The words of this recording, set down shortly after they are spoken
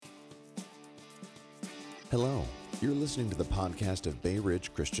Hello, you're listening to the podcast of Bay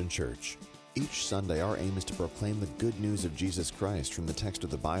Ridge Christian Church. Each Sunday, our aim is to proclaim the good news of Jesus Christ from the text of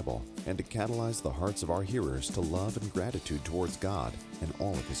the Bible and to catalyze the hearts of our hearers to love and gratitude towards God and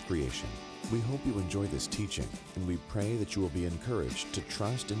all of His creation. We hope you enjoy this teaching, and we pray that you will be encouraged to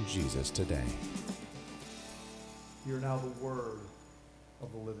trust in Jesus today. Hear now the word of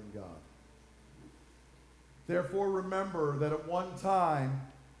the living God. Therefore remember that at one time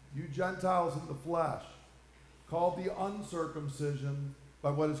you Gentiles in the flesh, called the uncircumcision by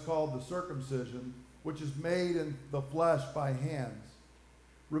what is called the circumcision, which is made in the flesh by hands.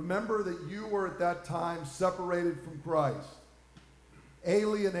 Remember that you were at that time separated from Christ,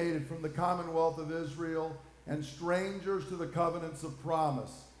 alienated from the commonwealth of Israel, and strangers to the covenants of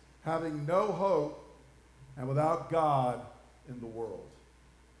promise, having no hope and without God in the world.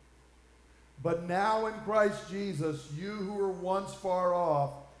 But now in Christ Jesus, you who were once far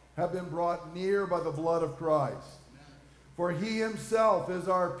off have been brought near by the blood of Christ. For He Himself is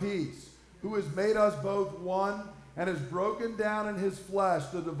our peace, who has made us both one and has broken down in His flesh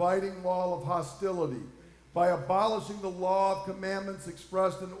the dividing wall of hostility by abolishing the law of commandments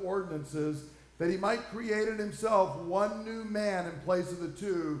expressed in ordinances, that He might create in Himself one new man in place of the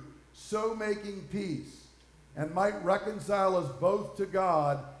two, so making peace, and might reconcile us both to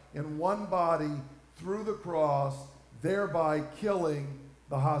God in one body through the cross, thereby killing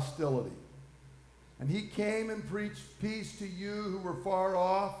the hostility. And He came and preached peace to you who were far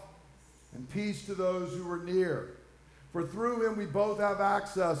off, and peace to those who were near. For through Him we both have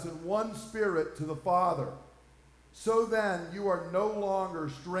access in one Spirit to the Father. So then you are no longer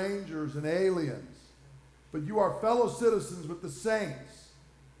strangers and aliens, but you are fellow citizens with the saints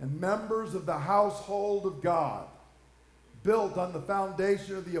and members of the household of God, built on the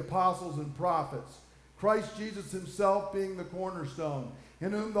foundation of the apostles and prophets, Christ Jesus Himself being the cornerstone,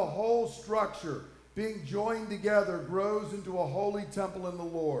 in whom the whole structure, being joined together, grows into a holy temple in the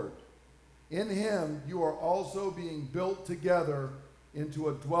Lord. In Him you are also being built together into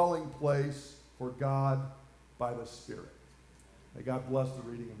a dwelling place for God by the Spirit. May God bless the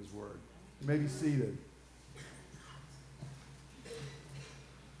reading of His word. You may be seated.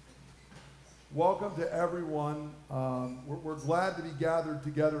 Welcome to everyone. We're glad to be gathered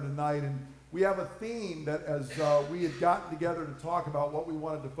together tonight, and we have a theme that as we had gotten together to talk about what we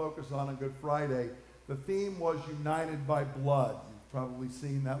wanted to focus on Good Friday, the theme was United by Blood. You've probably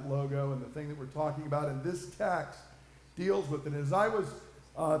seen that logo and the thing that we're talking about, and this text deals with it. As I was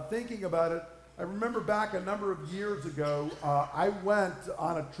thinking about it, I remember back a number of years ago, I went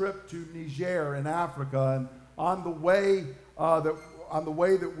on a trip to Niger in Africa, and on the way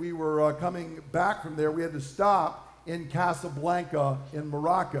that we were coming back from there, we had to stop in Casablanca in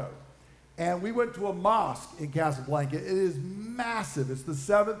Morocco. And we went to a mosque in Casablanca. It is massive. It's the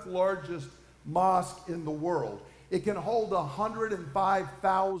 7th largest mosque in the world. It can hold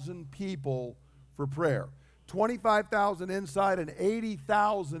 105,000 people for prayer. 25,000 inside and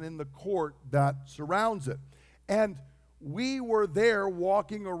 80,000 in the court that surrounds it. And we were there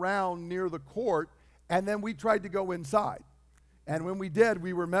walking around near the court, and then we tried to go inside. And when we did,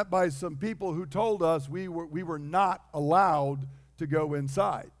 we were met by some people who told us we were not allowed to go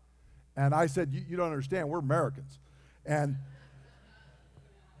inside. And I said, you don't understand, we're Americans. And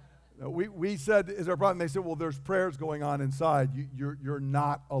we said, is there a problem? They said, well, there's prayers going on inside. You're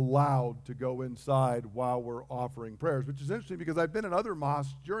not allowed to go inside while we're offering prayers, which is interesting because I've been in other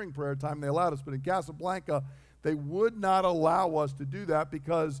mosques during prayer time, they allowed us, but in Casablanca, they would not allow us to do that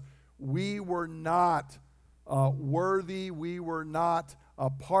because we were not worthy, we were not a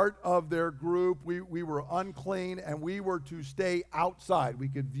part of their group, we were unclean, and we were to stay outside. We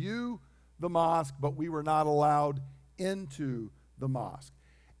could view the mosque, but we were not allowed into the mosque.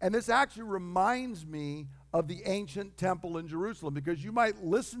 And this actually reminds me of the ancient temple in Jerusalem, because you might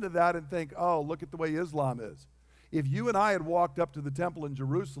listen to that and think, oh, look at the way Islam is. If you and I had walked up to the temple in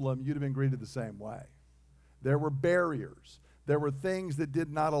Jerusalem, you'd have been greeted the same way. There were barriers. There were things that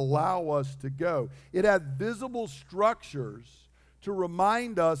did not allow us to go. It had visible structures to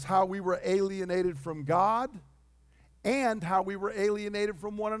remind us how we were alienated from God and how we were alienated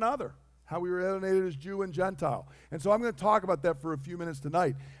from one another, how we were alienated as Jew and Gentile. And so I'm going to talk about that for a few minutes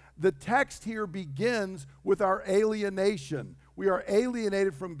tonight. The text here begins with our alienation. We are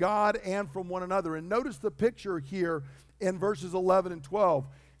alienated from God and from one another. And notice the picture here in verses 11 and 12.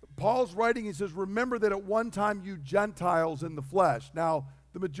 Paul's writing, he says, remember that at one time you Gentiles in the flesh. Now,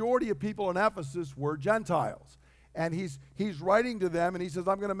 the majority of people in Ephesus were Gentiles. And he's writing to them, and he says,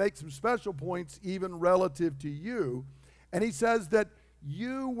 I'm going to make some special points even relative to you. And he says that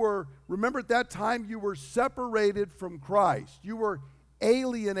remember at that time you were separated from Christ. You were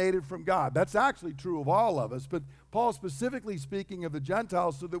alienated from God. That's actually true of all of us, but Paul specifically speaking of the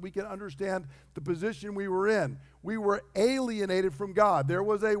Gentiles so that we can understand the position we were in. We were alienated from God. There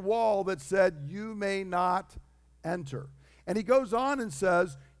was a wall that said, you may not enter. And he goes on and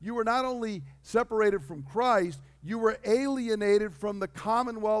says, you were not only separated from Christ, you were alienated from the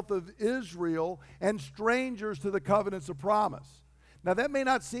commonwealth of Israel and strangers to the covenants of promise. Now, that may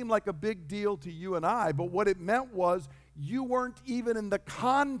not seem like a big deal to you and I, but what it meant was you weren't even in the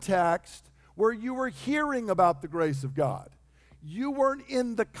context where you were hearing about the grace of God. You weren't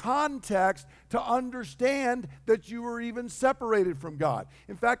in the context to understand that you were even separated from God.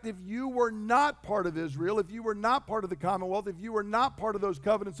 In fact, if you were not part of Israel, if you were not part of the commonwealth, if you were not part of those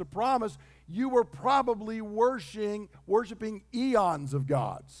covenants of promise, you were probably worshiping eons of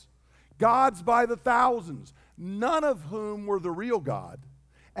gods. Gods by the thousands, none of whom were the real God,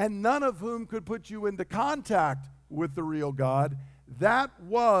 and none of whom could put you into contact with the real God. That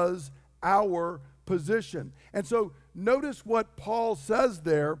was our position. And so notice what Paul says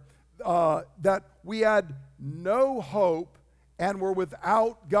there, that we had no hope and were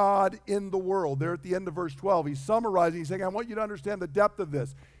without God in the world. There at the end of verse 12, he's summarizing, he's saying, I want you to understand the depth of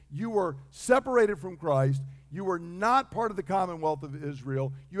this. You were separated from Christ. You were not part of the commonwealth of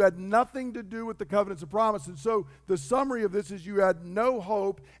Israel. You had nothing to do with the covenants of promise. And so the summary of this is you had no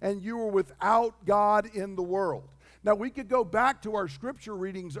hope and you were without God in the world. Now, we could go back to our scripture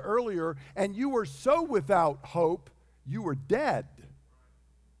readings earlier, and you were so without hope, you were dead.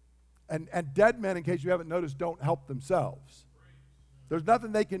 And dead men, in case you haven't noticed, don't help themselves. There's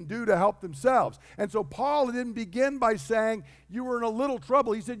nothing they can do to help themselves. And so Paul didn't begin by saying you were in a little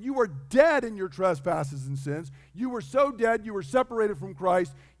trouble. He said you were dead in your trespasses and sins. You were so dead, you were separated from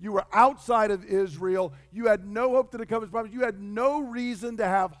Christ. You were outside of Israel. You had no hope to the covenant promise. You had no reason to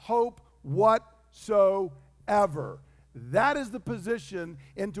have hope whatsoever. That is the position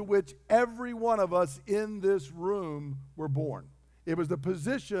into which every one of us in this room were born. It was the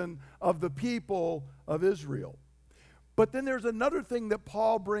position of the people of Israel. But then there's another thing that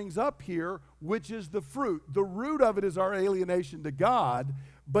Paul brings up here, which is the fruit. The root of it is our alienation to God,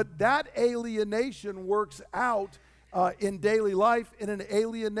 but that alienation works out in daily life in an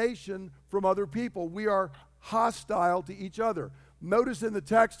alienation from other people. We are hostile to each other. Notice in the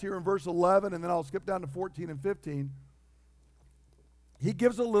text here in verse 11, and then I'll skip down to 14 and 15, he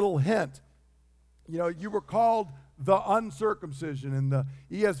gives a little hint. You know, you were called the uncircumcision, and the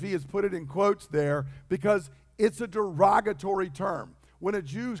ESV has put it in quotes there because it's a derogatory term. When a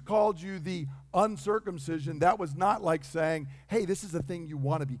Jew called you the uncircumcision, that was not like saying, hey, this is a thing you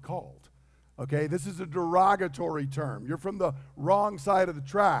want to be called. Okay, this is a derogatory term. You're from the wrong side of the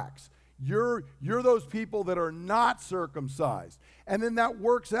tracks. You're those people that are not circumcised. And then that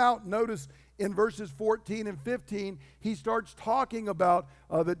works out. Notice in verses 14 and 15, he starts talking about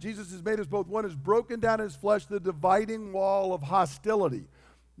that Jesus has made us both one, has broken down in his flesh the dividing wall of hostility.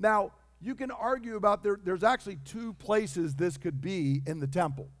 Now, you can argue about there's actually two places this could be in the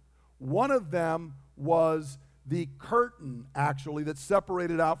temple. One of them was the curtain, actually, that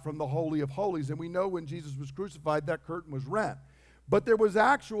separated out from the Holy of Holies. And we know when Jesus was crucified, that curtain was rent. But there was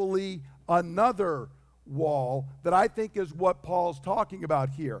actually another wall that I think is what Paul's talking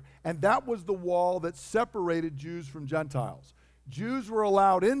about here. And that was the wall that separated Jews from Gentiles. Jews were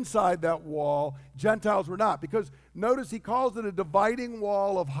allowed inside that wall, Gentiles were not. Because notice he calls it a dividing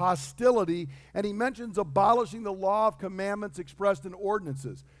wall of hostility, and he mentions abolishing the law of commandments expressed in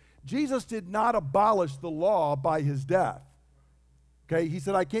ordinances. Jesus did not abolish the law by his death. Okay, he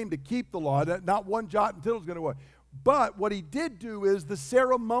said, I came to keep the law. Not one jot and tittle is going to go away. But what he did do is the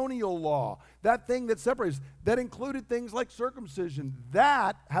ceremonial law, that thing that separates, that included things like circumcision,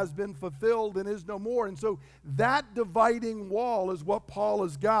 that has been fulfilled and is no more. And so that dividing wall is what Paul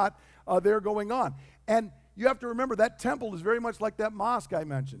has got there going on. And you have to remember that temple is very much like that mosque I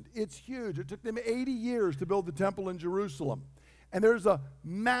mentioned. It's huge. It took them 80 years to build the temple in Jerusalem. And there's a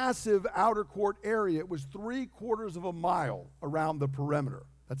massive outer court area. It was 3/4 of a mile around the perimeter.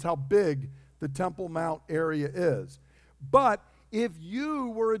 That's how big the Temple Mount area is. But if you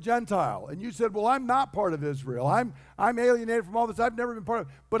were a Gentile and you said, well, I'm not part of Israel, I'm alienated from all this, I've never been part of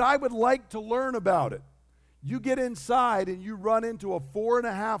it, but I would like to learn about it. You get inside and you run into a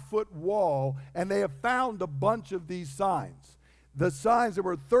 4.5-foot wall, and they have found a bunch of these signs. The signs, there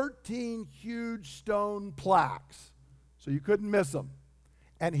were 13 huge stone plaques, so you couldn't miss them.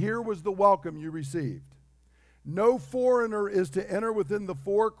 And here was the welcome you received. No foreigner is to enter within the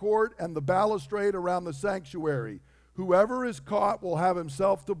forecourt and the balustrade around the sanctuary. Whoever is caught will have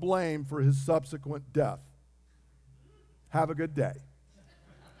himself to blame for his subsequent death. Have a good day.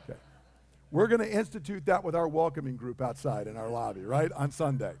 Okay. We're going to institute that with our welcoming group outside in our lobby, right, on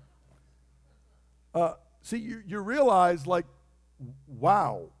Sunday. See, you realize, like,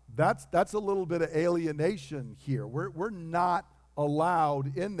 wow, that's a little bit of alienation here. We're not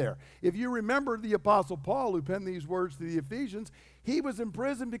allowed in there. If you remember the Apostle Paul, who penned these words to the Ephesians, he was in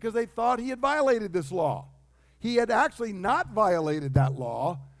prison because they thought he had violated this law. He had actually not violated that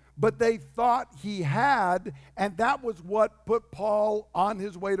law, but they thought he had, and that was what put Paul on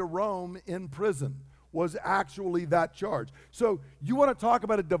his way to Rome in prison, was actually that charge. So you want to talk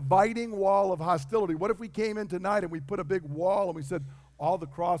about a dividing wall of hostility. What if we came in tonight and we put a big wall and we said, all the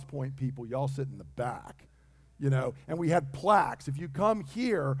Cross Point people, y'all sit in the back, and we had plaques. If you come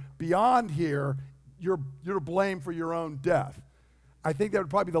here, beyond here, you're to blame for your own death. I think that would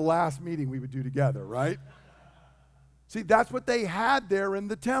probably be the last meeting we would do together, right? See, that's what they had there in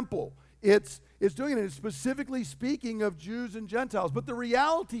the temple. It's doing it. It's specifically speaking of Jews and Gentiles. But the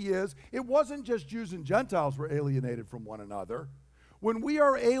reality is, it wasn't just Jews and Gentiles were alienated from one another. When we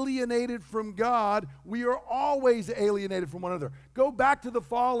are alienated from God, we are always alienated from one another. Go back to the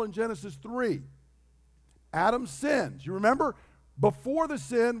fall in Genesis 3. Adam sins. You remember? Before the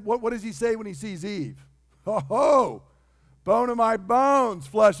sin, what does he say when he sees Eve? Ho, bone of my bones,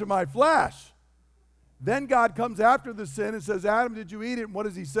 flesh of my flesh. Then God comes after the sin and says, Adam, did you eat it? And what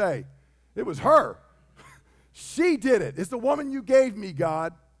does he say? It was her. She did it. It's the woman you gave me,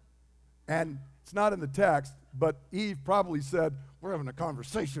 God. And it's not in the text, but Eve probably said, we're having a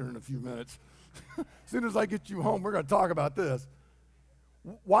conversation in a few minutes. As soon as I get you home, we're going to talk about this.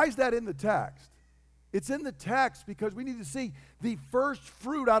 Why is that in the text? It's in the text because we need to see the first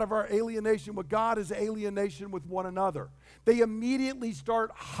fruit out of our alienation with God is alienation with one another. They immediately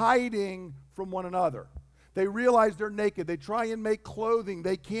start hiding from one another. They realize they're naked. They try and make clothing.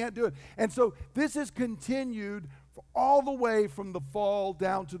 They can't do it. And so this is continued all the way from the fall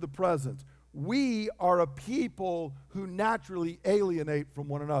down to the present. We are a people who naturally alienate from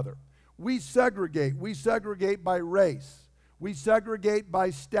one another. We segregate. We segregate by race. We segregate by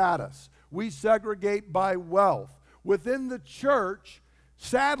status. We segregate by wealth. Within the church,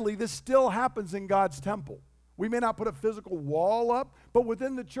 sadly, this still happens in God's temple. We may not put a physical wall up, but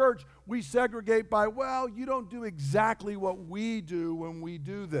within the church, we segregate by, well, you don't do exactly what we do when we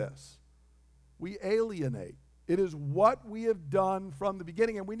do this. We alienate. It is what we have done from the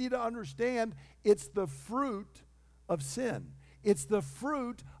beginning, and we need to understand it's the fruit of sin. It's the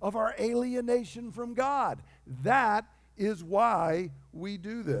fruit of our alienation from God. That is why we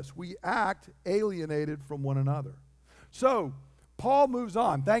do this. We act alienated from one another. So, Paul moves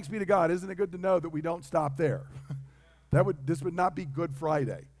on. Thanks be to God. Isn't it good to know that we don't stop there? This would not be Good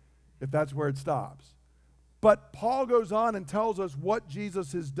Friday if that's where it stops. But Paul goes on and tells us what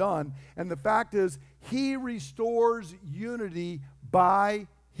Jesus has done, and the fact is he restores unity by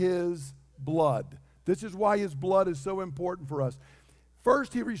his blood. This is why his blood is so important for us.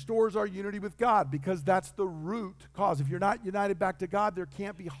 First, he restores our unity with God because that's the root cause. If you're not united back to God, there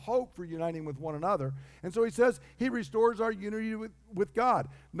can't be hope for uniting with one another. And so he says he restores our unity with God.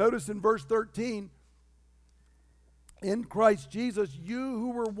 Notice in verse 13, in Christ Jesus, you who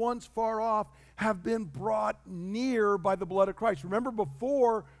were once far off have been brought near by the blood of Christ. Remember,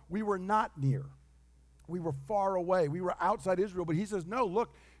 before we were not near. We were far away. We were outside Israel. But he says, no,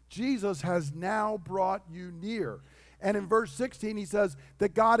 look, Jesus has now brought you near. And in verse 16, he says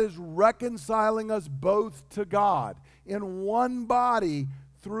that God is reconciling us both to God in one body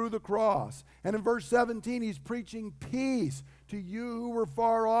through the cross. And in verse 17, he's preaching peace to you who were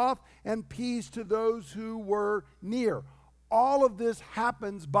far off and peace to those who were near. All of this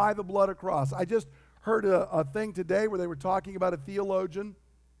happens by the blood of cross. I just heard a thing today where they were talking about a theologian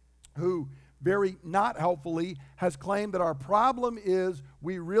who very not helpfully has claimed that our problem is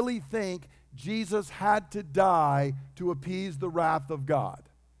we really think Jesus had to die to appease the wrath of God.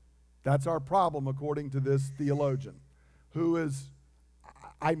 That's our problem, according to this theologian, who is,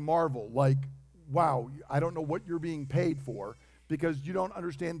 I marvel, like, wow, I don't know what you're being paid for because you don't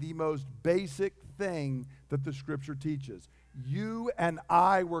understand the most basic thing that the Scripture teaches. You and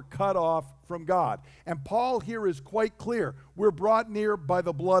I were cut off from God. And Paul here is quite clear. We're brought near by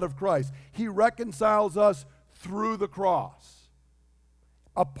the blood of Christ. He reconciles us through the cross.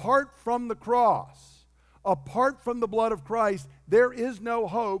 Apart from the cross, apart from the blood of Christ, there is no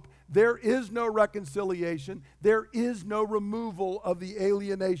hope, there is no reconciliation, there is no removal of the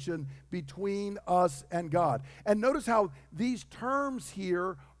alienation between us and God. And notice how these terms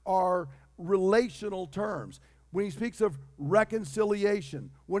here are relational terms. When he speaks of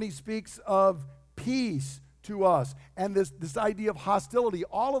reconciliation, when he speaks of peace to us, and this idea of hostility,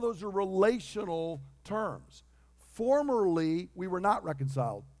 all of those are relational terms. Formerly, we were not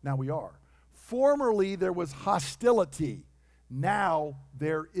reconciled. Now we are. Formerly there was hostility. Now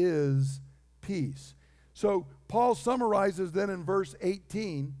there is peace. So Paul summarizes then in verse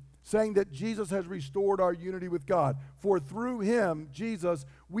 18, saying that Jesus has restored our unity with God. For through him, Jesus,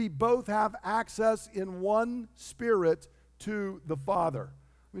 we both have access in one spirit to the Father.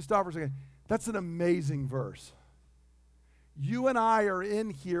 Let me stop for a second. That's an amazing verse. You and I are in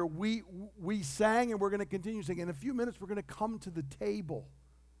here. We sang and we're going to continue singing. In a few minutes, we're going to come to the table.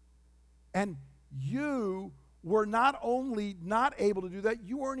 And you were not only not able to do that,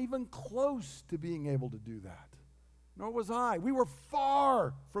 you weren't even close to being able to do that. Nor was I. We were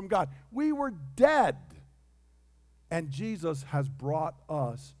far from God. We were dead. And Jesus has brought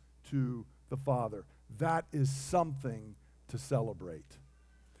us to the Father. That is something to celebrate.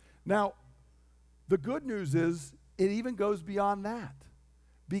 Now, the good news is it even goes beyond that,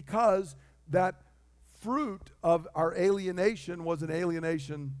 because that fruit of our alienation was an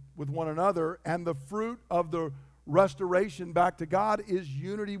alienation with one another, and the fruit of the restoration back to God is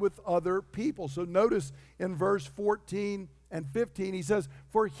unity with other people. So notice in verse 14 and 15, he says,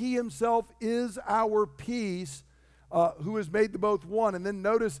 for he himself is our peace, who has made the both one. And then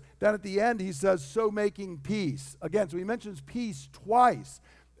notice that at the end he says, so making peace. Again, so he mentions peace twice.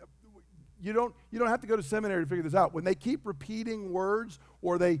 You don't have to go to seminary to figure this out. When they keep repeating words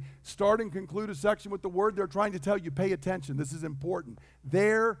or they start and conclude a section with the word, they're trying to tell you, pay attention. This is important.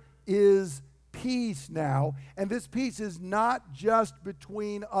 There is peace now, and this peace is not just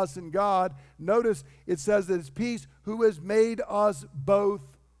between us and God. Notice it says that it's peace who has made us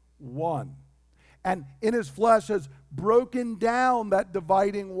both one. And in his flesh has broken down that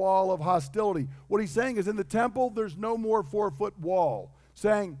dividing wall of hostility. What he's saying is in the temple, there's no more 4-foot wall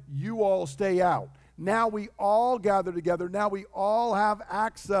saying, you all stay out. Now we all gather together. Now we all have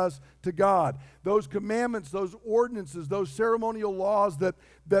access to God. Those commandments, those ordinances, those ceremonial laws that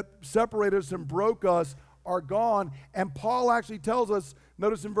separate us and broke us are gone. And Paul actually tells us,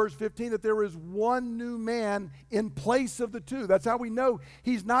 notice in verse 15, that there is one new man in place of the two. That's how we know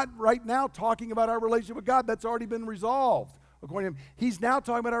he's not right now talking about our relationship with God. That's already been resolved. According to him, he's now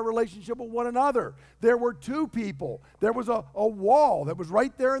talking about our relationship with one another. There were two people. There was a wall that was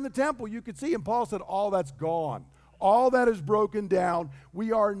right there in the temple. You could see, and Paul said, all that's gone. All that is broken down.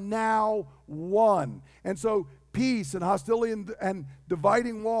 We are now one. And so peace and hostility and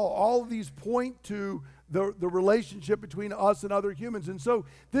dividing wall, all of these point to the relationship between us and other humans. And so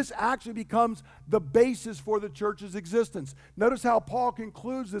this actually becomes the basis for the church's existence. Notice how Paul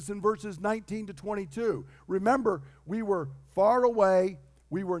concludes this in verses 19 to 22. Remember, we were far away.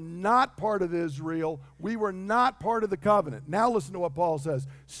 We were not part of Israel. We were not part of the covenant. Now listen to what Paul says.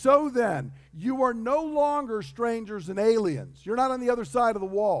 So then, you are no longer strangers and aliens. You're not on the other side of the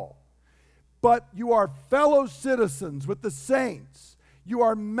wall. But you are fellow citizens with the saints. You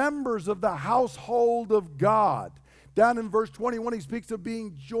are members of the household of God. Down in verse 21, he speaks of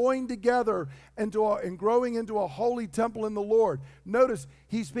being joined together and growing into a holy temple in the Lord. Notice,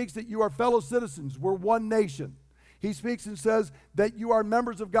 he speaks that you are fellow citizens. We're one nation. He speaks and says that you are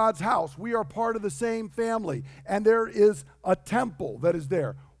members of God's house. We are part of the same family. And there is a temple that is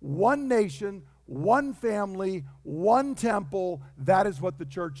there. One nation, one family, one temple. That is what the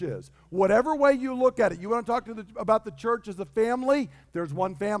church is. Whatever way you look at it, you want to talk about the church as a family, there's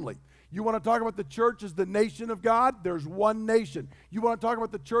one family. You want to talk about the church as the nation of God, there's one nation. You want to talk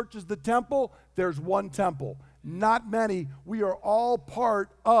about the church as the temple, there's one temple. Not many. We are all part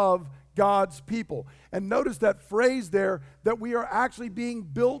of God's people. And notice that phrase there, that we are actually being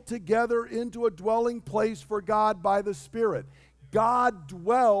built together into a dwelling place for God by the Spirit. God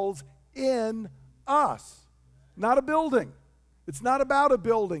dwells in us, not a building. It's not about a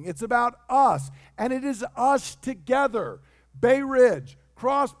building. It's about us. And it is us together, Bay Ridge,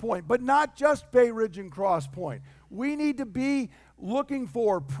 Cross Point, but not just Bay Ridge and Cross Point. We need to be looking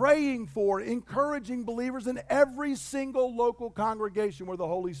for, praying for, encouraging believers in every single local congregation where the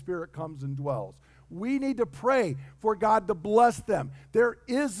Holy Spirit comes and dwells. We need to pray for God to bless them. There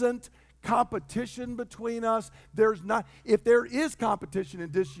isn't competition between us. There's not. If there is competition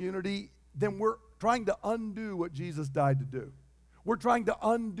and disunity, then we're trying to undo what Jesus died to do. We're trying to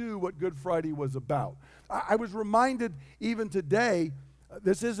undo what Good Friday was about. I was reminded even today,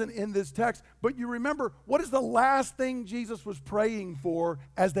 this isn't in this text, but you remember, what is the last thing Jesus was praying for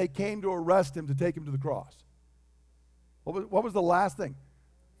as they came to arrest him to take him to the cross? What was the last thing?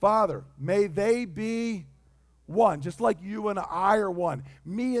 Father, may they be one, just like you and I are one.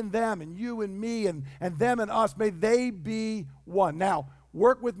 Me and them, and you and me, and them and us. May they be one. Now,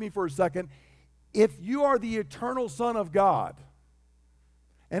 work with me for a second. If you are the eternal Son of God,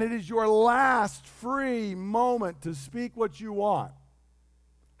 and it is your last free moment to speak what you want,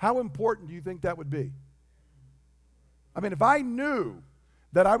 how important do you think that would be? I mean, if I knew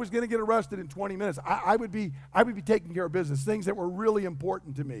that I was going to get arrested in 20 minutes, I would be taking care of business, things that were really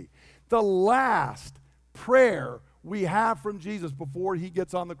important to me. The last prayer we have from Jesus before he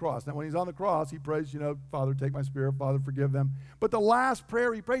gets on the cross. Now, when he's on the cross, he prays, Father, take my spirit, Father, forgive them. But the last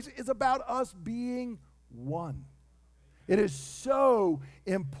prayer he prays is about us being one. It is so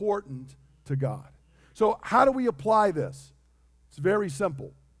important to God. So how do we apply this? It's very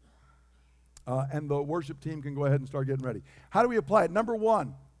simple. And the worship team can go ahead and start getting ready. How do we apply it? Number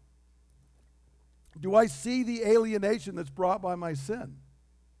one, do I see the alienation that's brought by my sin?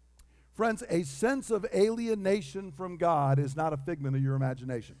 Friends, a sense of alienation from God is not a figment of your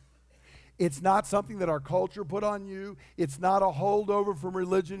imagination. It's not something that our culture put on you. It's not a holdover from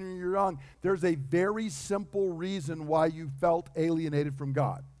religion when you're young. There's a very simple reason why you felt alienated from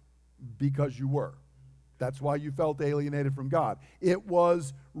God. Because you were. That's why you felt alienated from God. It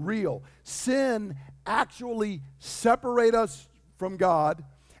was real. Sin actually separated us from God,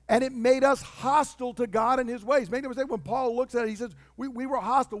 and it made us hostile to God and his ways. Make no mistake, when Paul looks at it, he says, we were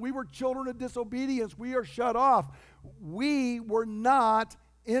hostile. We were children of disobedience. We are shut off. We were not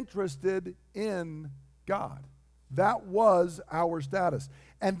interested in God. That was our status.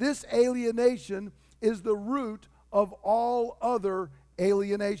 And this alienation is the root of all other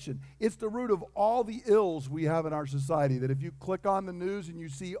alienation. It's the root of all the ills we have in our society, that if you click on the news and you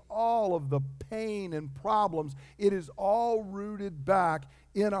see all of the pain and problems, it is all rooted back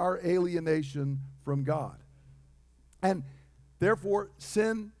in our alienation from God. And therefore,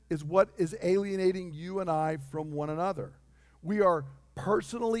 sin is what is alienating you and I from one another. We are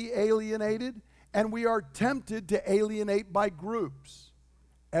personally alienated, and we are tempted to alienate by groups.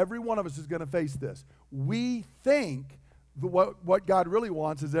 Every one of us is going to face this. We think what God really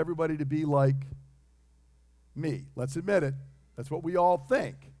wants is everybody to be like me. Let's admit it. That's what we all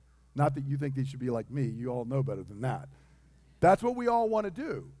think. Not that you think they should be like me. You all know better than that. That's what we all want to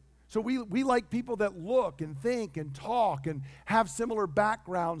do. So we like people that look and think and talk and have similar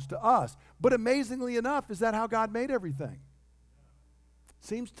backgrounds to us. But amazingly enough, is that how God made everything?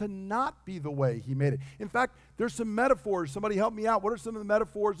 Seems to not be the way he made it. In fact, there's some metaphors. Somebody help me out. What are some of the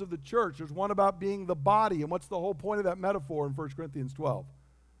metaphors of the church? There's one about being the body. And what's the whole point of that metaphor in 1 Corinthians 12?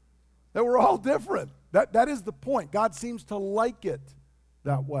 That we're all different. That is the point. God seems to like it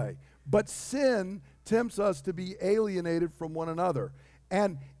that way. But sin tempts us to be alienated from one another.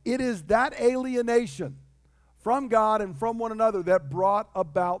 And it is that alienation from God and from one another that brought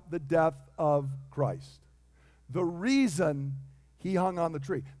about the death of Christ. The reason he hung on the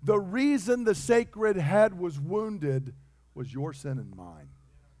tree, the reason the sacred head was wounded was your sin and mine.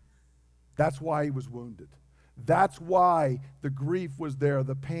 That's why he was wounded. That's why the grief was there,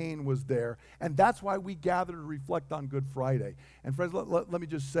 the pain was there, and that's why we gather to reflect on Good Friday. And friends, let me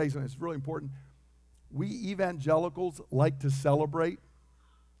just say something. It's really important. We evangelicals like to celebrate.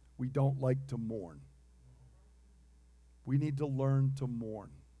 We don't like to mourn. We need to learn to mourn.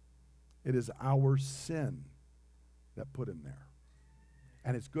 It is our sin that put him there.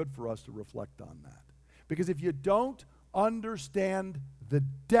 And it's good for us to reflect on that. Because if you don't understand the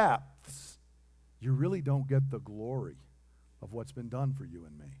depths, you really don't get the glory of what's been done for you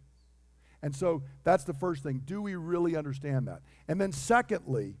and me. And so that's the first thing. Do we really understand that? And then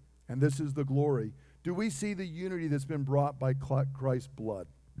secondly, and this is the glory, do we see the unity that's been brought by Christ's blood?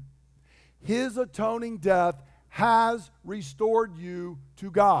 His atoning death has restored you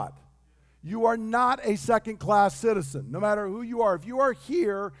to God. You are not a second-class citizen, no matter who you are. If you are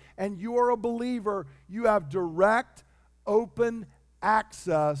here and you are a believer, you have direct, open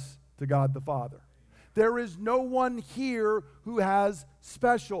access to God the Father. There is no one here who has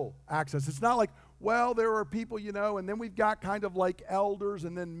special access. It's not like, well, there are people, and then we've got kind of like elders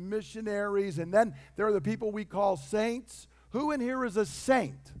and then missionaries, and then there are the people we call saints. Who in here is a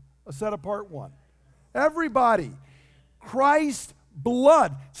saint, a set-apart one? Everybody. Christ's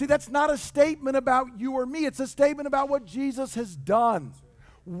blood. See, that's not a statement about you or me. It's a statement about what Jesus has done.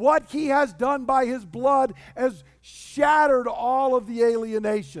 What he has done by his blood has shattered all of the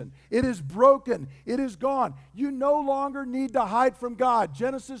alienation. It is broken. It is gone. You no longer need to hide from God.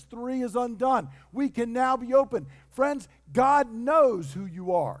 Genesis 3 is undone. We can now be open. Friends, God knows who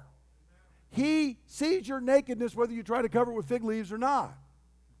you are. He sees your nakedness whether you try to cover it with fig leaves or not.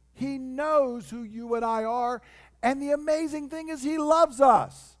 He knows who you and I are. And the amazing thing is he loves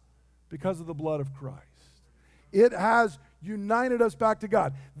us because of the blood of Christ. It has united us back to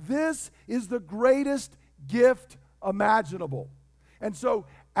God. This is the greatest gift imaginable. And so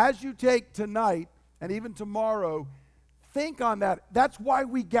as you take tonight and even tomorrow, think on that. That's why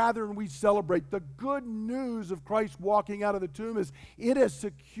we gather and we celebrate. The good news of Christ walking out of the tomb is it has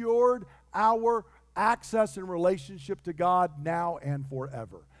secured our access and relationship to God now and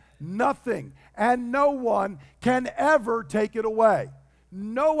forever. Nothing and no one can ever take it away.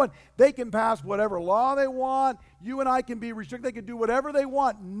 No one. They can pass whatever law they want. You and I can be restricted. They can do whatever they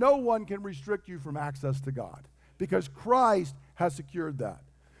want. No one can restrict you from access to God because Christ has secured that.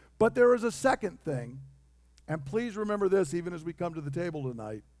 But there is a second thing, and please remember this even as we come to the table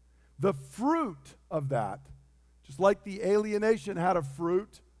tonight. The fruit of that, just like the alienation had a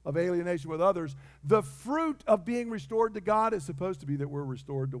fruit of alienation with others, the fruit of being restored to God is supposed to be that we're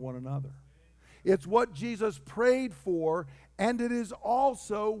restored to one another. It's what Jesus prayed for, and it is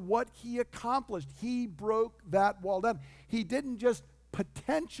also what he accomplished. He broke that wall down. He didn't just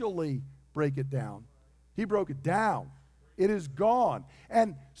potentially break it down. He broke it down. It is gone.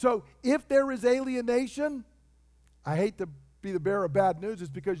 And so if there is alienation, I hate to be the bearer of bad news,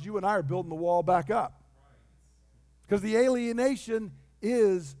 it's because you and I are building the wall back up. Because the alienation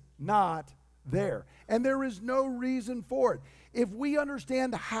is not there. And there is no reason for it. If we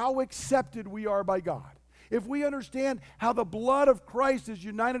understand how accepted we are by God, if we understand how the blood of Christ has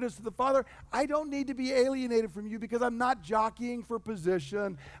united us to the Father, I don't need to be alienated from you because I'm not jockeying for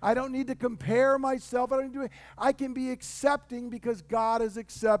position. I don't need to compare myself. I can be accepting because God has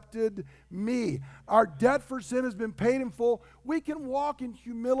accepted me. Our debt for sin has been paid in full. We can walk in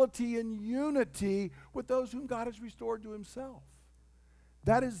humility and unity with those whom God has restored to himself.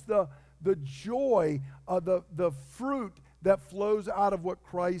 That is the joy of the fruit that flows out of what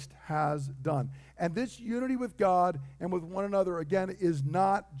Christ has done. And this unity with God and with one another, again, is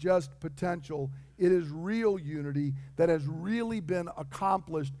not just potential. It is real unity that has really been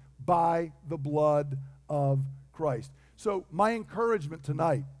accomplished by the blood of Christ. So my encouragement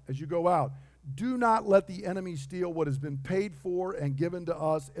tonight, as you go out, do not let the enemy steal what has been paid for and given to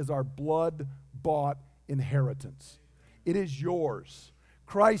us as our blood-bought inheritance. It is yours.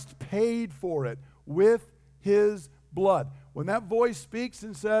 Christ paid for it with his blood. When that voice speaks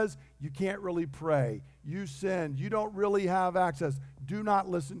and says, you can't really pray, you sinned, you don't really have access, do not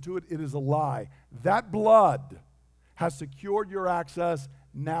listen to it. It is a lie. That blood has secured your access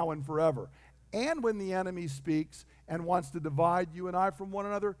now and forever. And when the enemy speaks and wants to divide you and I from one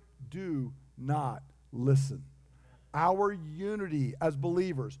another, do not listen. Our unity as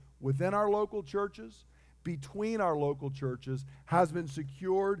believers within our local churches, between our local churches, has been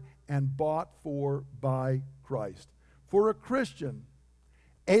secured and bought for by Christ. For a Christian,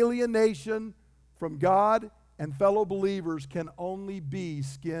 alienation from God and fellow believers can only be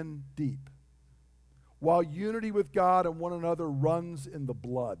skin deep, while unity with God and one another runs in the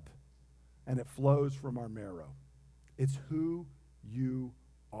blood and it flows from our marrow. It's who you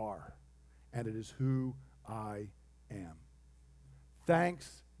are, and it is who I am.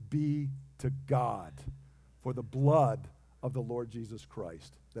 Thanks be to God for the blood of the Lord Jesus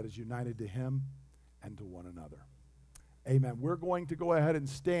Christ that is united to him and to one another. Amen. We're going to go ahead and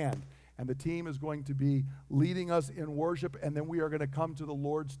stand, and the team is going to be leading us in worship, and then we are going to come to the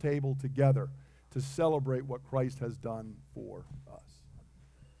Lord's table together to celebrate what Christ has done for us.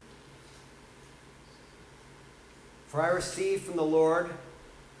 For I received from the Lord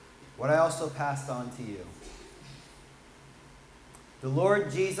what I also passed on to you. The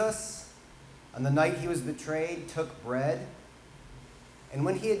Lord Jesus, on the night he was betrayed, took bread, and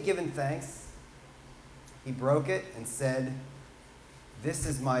when he had given thanks, he broke it and said, "This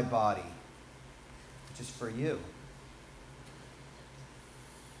is my body, which is for you.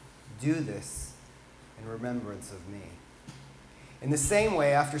 Do this in remembrance of me." In the same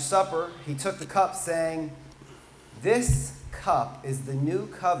way, after supper, he took the cup, saying, "This cup is the new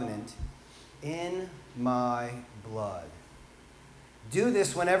covenant in my blood. Do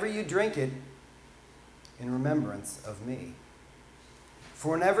this whenever you drink it in remembrance of me.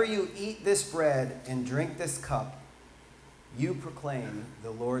 For whenever you eat this bread and drink this cup, you proclaim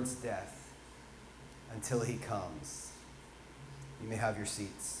the Lord's death until he comes." You may have your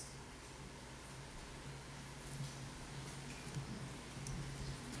seats.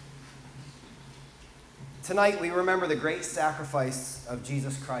 Tonight we remember the great sacrifice of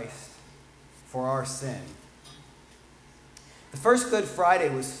Jesus Christ for our sin. The first Good Friday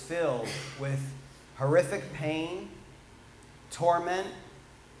was filled with horrific pain, torment,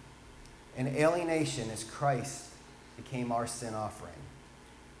 and alienation as Christ became our sin offering.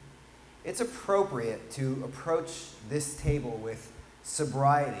 It's appropriate to approach this table with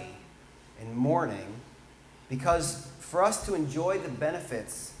sobriety and mourning because for us to enjoy the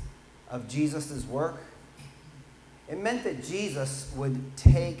benefits of Jesus' work, it meant that Jesus would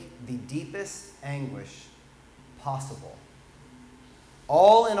take the deepest anguish possible.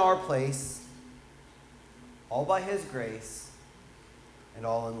 All in our place, all by his grace, and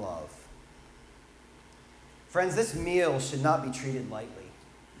all in love. Friends, this meal should not be treated lightly.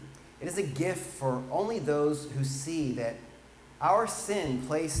 It is a gift for only those who see that our sin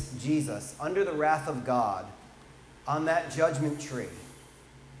placed Jesus under the wrath of God on that judgment tree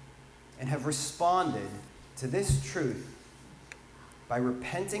and have responded to this truth by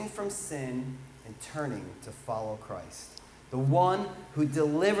repenting from sin and turning to follow Christ, the one who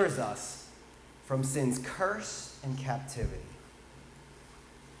delivers us from sin's curse and captivity.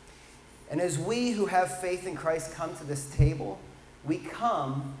 And as we who have faith in Christ come to this table, we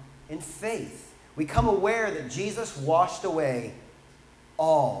come in faith. We come aware that Jesus washed away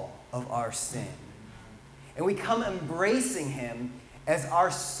all of our sin. And we come embracing him as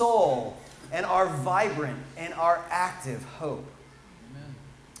our soul and our vibrant and our active hope. Amen.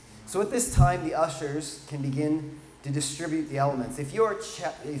 So at this time, the ushers can begin to distribute the elements. If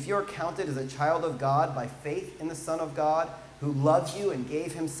you're counted as a child of God by faith in the Son of God, who loves you and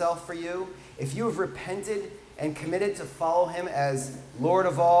gave himself for you, if you have repented and committed to follow him as Lord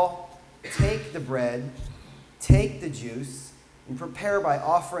of all, take the bread, take the juice, and prepare by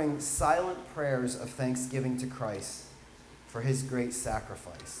offering silent prayers of thanksgiving to Christ for his great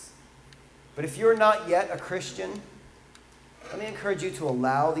sacrifice. But if you're not yet a Christian, let me encourage you to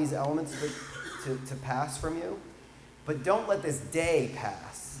allow these elements to pass from you. But don't let this day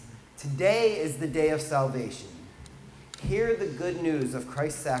pass. Today is the day of salvation. Hear the good news of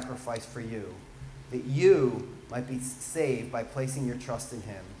Christ's sacrifice for you, that you might be saved by placing your trust in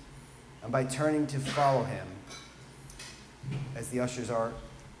him and by turning to follow him. As the ushers are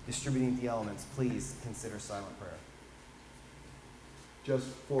distributing the elements, please consider silent prayer. Just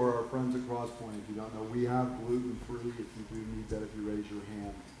for our friends at Crosspoint, if you don't know, we have gluten-free. If you do need that, if you raise your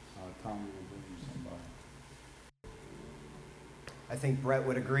hand, Tommy will bring you some by. I think Brett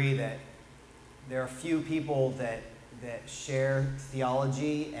would agree that there are few people that share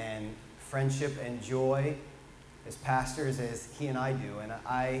theology and friendship and joy as pastors as he and I do. And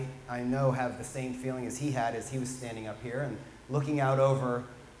I know have the same feeling as he had as he was standing up here and looking out over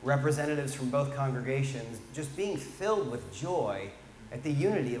representatives from both congregations, just being filled with joy at the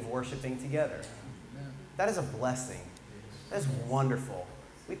unity of worshiping together. That is a blessing. That is wonderful.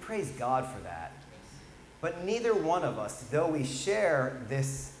 We praise God for that. But neither one of us, though we share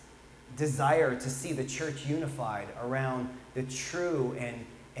this desire to see the church unified around the true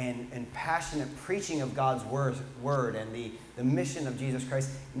and passionate preaching of God's word and the mission of Jesus Christ,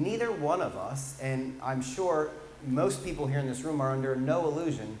 neither one of us, and I'm sure most people here in this room are under no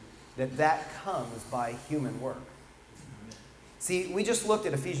illusion that comes by human work. See, we just looked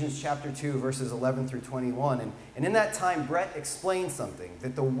at Ephesians chapter 2, verses 11 through 21, and in that time, Brett explained something,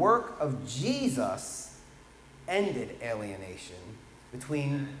 that the work of Jesus ended alienation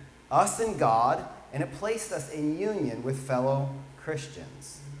between us and God, and it placed us in union with fellow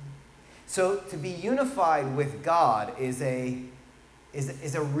Christians. So to be unified with God is a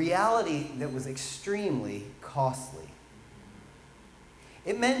reality that was extremely costly.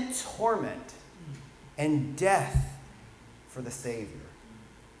 It meant torment and death for the Savior.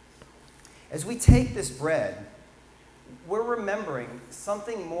 As we take this bread, we're remembering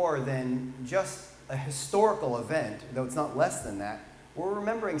something more than just a historical event, though it's not less than that. We're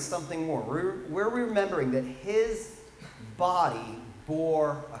remembering something more. We're remembering that his body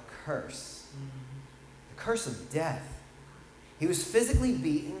bore a curse, the curse of death. He was physically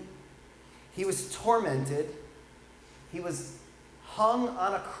beaten. He was tormented. He was hung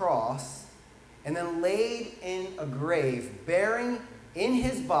on a cross and then laid in a grave, bearing in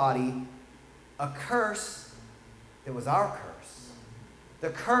his body a curse that was our curse, the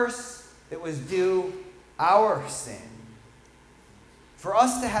curse that was due our sin. For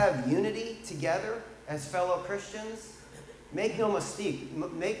us to have unity together as fellow Christians, make no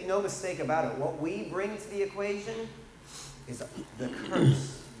mistake about it. What we bring to the equation is the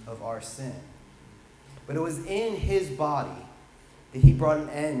curse of our sin. But it was in his body that he brought an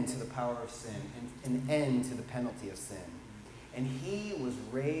end to the power of sin and an end to the penalty of sin. And he was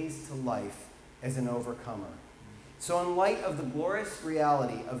raised to life as an overcomer. So in light of the glorious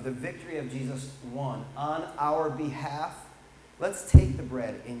reality of the victory of Jesus won on our behalf, let's take the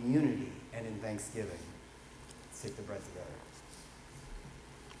bread in unity and in thanksgiving. Let's take the bread together.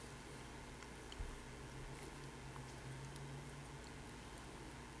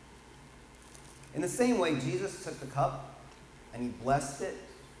 In the same way, Jesus took the cup and he blessed it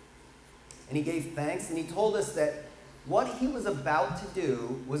and he gave thanks and he told us that what he was about to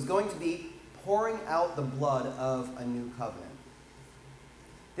do was going to be pouring out the blood of a new covenant.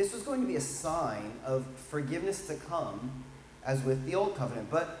 This was going to be a sign of forgiveness to come, as with the Old Covenant,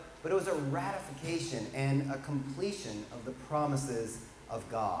 but it was a ratification and a completion of the promises of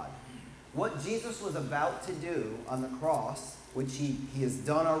God. What Jesus was about to do on the cross, which he has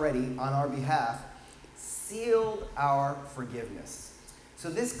done already on our behalf, sealed our forgiveness. So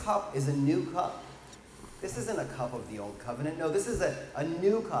this cup is a new cup. This isn't a cup of the Old Covenant. No, this is a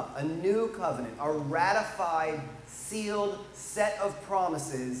new cup, a new covenant, a ratified, sealed set of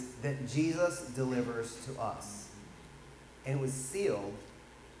promises that Jesus delivers to us. And it was sealed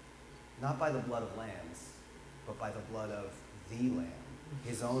not by the blood of lambs, but by the blood of the Lamb,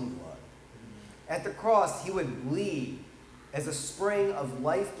 his own blood. At the cross, he would bleed as a spring of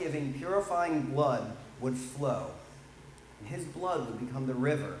life-giving, purifying blood would flow. And his blood would become the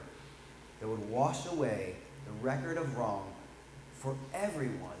river that would wash away the record of wrong for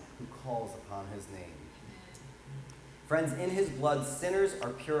everyone who calls upon his name. Friends, in his blood, sinners are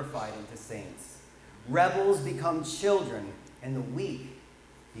purified into saints. Rebels become children, and the weak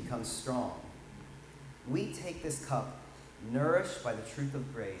become strong. We take this cup, nourished by the truth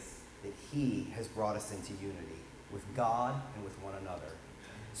of grace, that he has brought us into unity with God and with one another.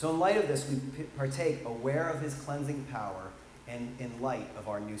 So in light of this, we partake aware of his cleansing power and in light of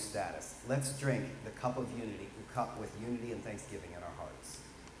our new status. Let's drink the cup of unity, the cup with unity and thanksgiving in our hearts.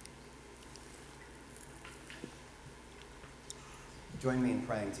 Join me in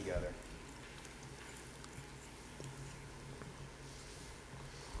praying together.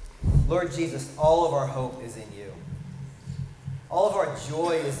 Lord Jesus, all of our hope is in you. All of our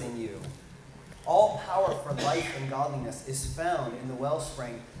joy is in you. All power for life and godliness is found in the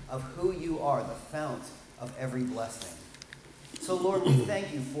wellspring of who you are, the fount of every blessing. So, Lord, we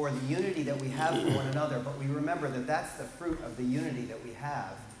thank you for the unity that we have with one another, but we remember that that's the fruit of the unity that we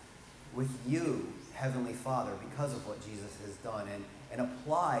have with you, Heavenly Father, because of what Jesus has done and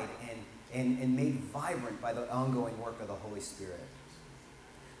applied and made vibrant by the ongoing work of the Holy Spirit.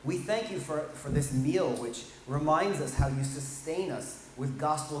 We thank you for this meal, which reminds us how you sustain us with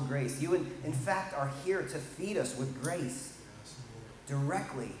gospel grace. You, in fact, are here to feed us with grace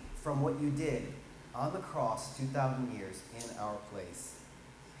directly from what you did on the cross 2,000 years in our place.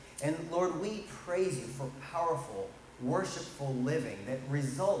 And Lord, we praise you for powerful, worshipful living that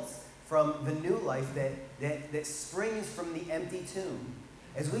results from the new life that springs from the empty tomb.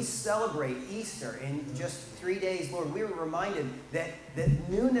 As we celebrate Easter in just 3 days, Lord, we are reminded that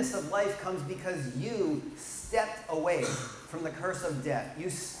newness of life comes because you stepped away from the curse of death. You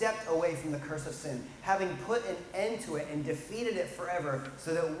stepped away from the curse of sin, having put an end to it and defeated it forever,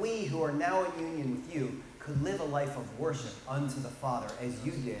 so that we who are now in union with you could live a life of worship unto the Father as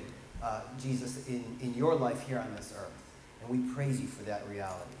you did, Jesus, in your life here on this earth. And we praise you for that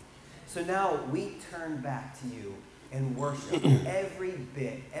reality. So now we turn back to you and worship every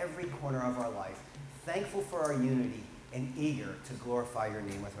bit, every corner of our life, thankful for our unity and eager to glorify your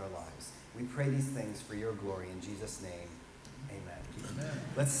name with our lives. We pray these things for your glory. In Jesus' name, amen. Amen.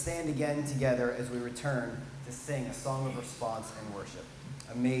 Let's stand again together as we return to sing a song of response and worship,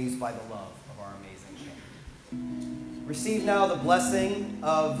 amazed by the love of our amazing King. Receive now the blessing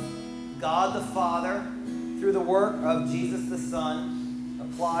of God the Father through the work of Jesus the Son,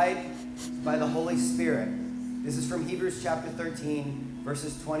 applied by the Holy Spirit. This is from Hebrews chapter 13,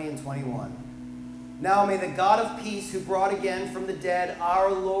 verses 20 and 21. Now may the God of peace, who brought again from the dead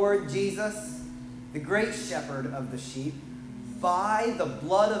our Lord Jesus, the great shepherd of the sheep, by the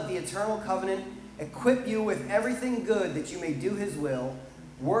blood of the eternal covenant, equip you with everything good that you may do his will,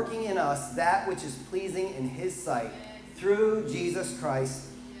 working in us that which is pleasing in his sight, through Jesus Christ,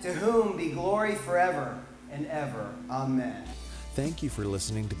 to whom be glory forever and ever. Amen. Thank you for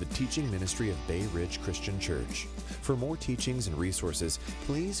listening to the teaching ministry of Bay Ridge Christian Church. For more teachings and resources,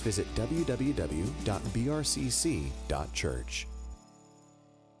 please visit www.brcc.church.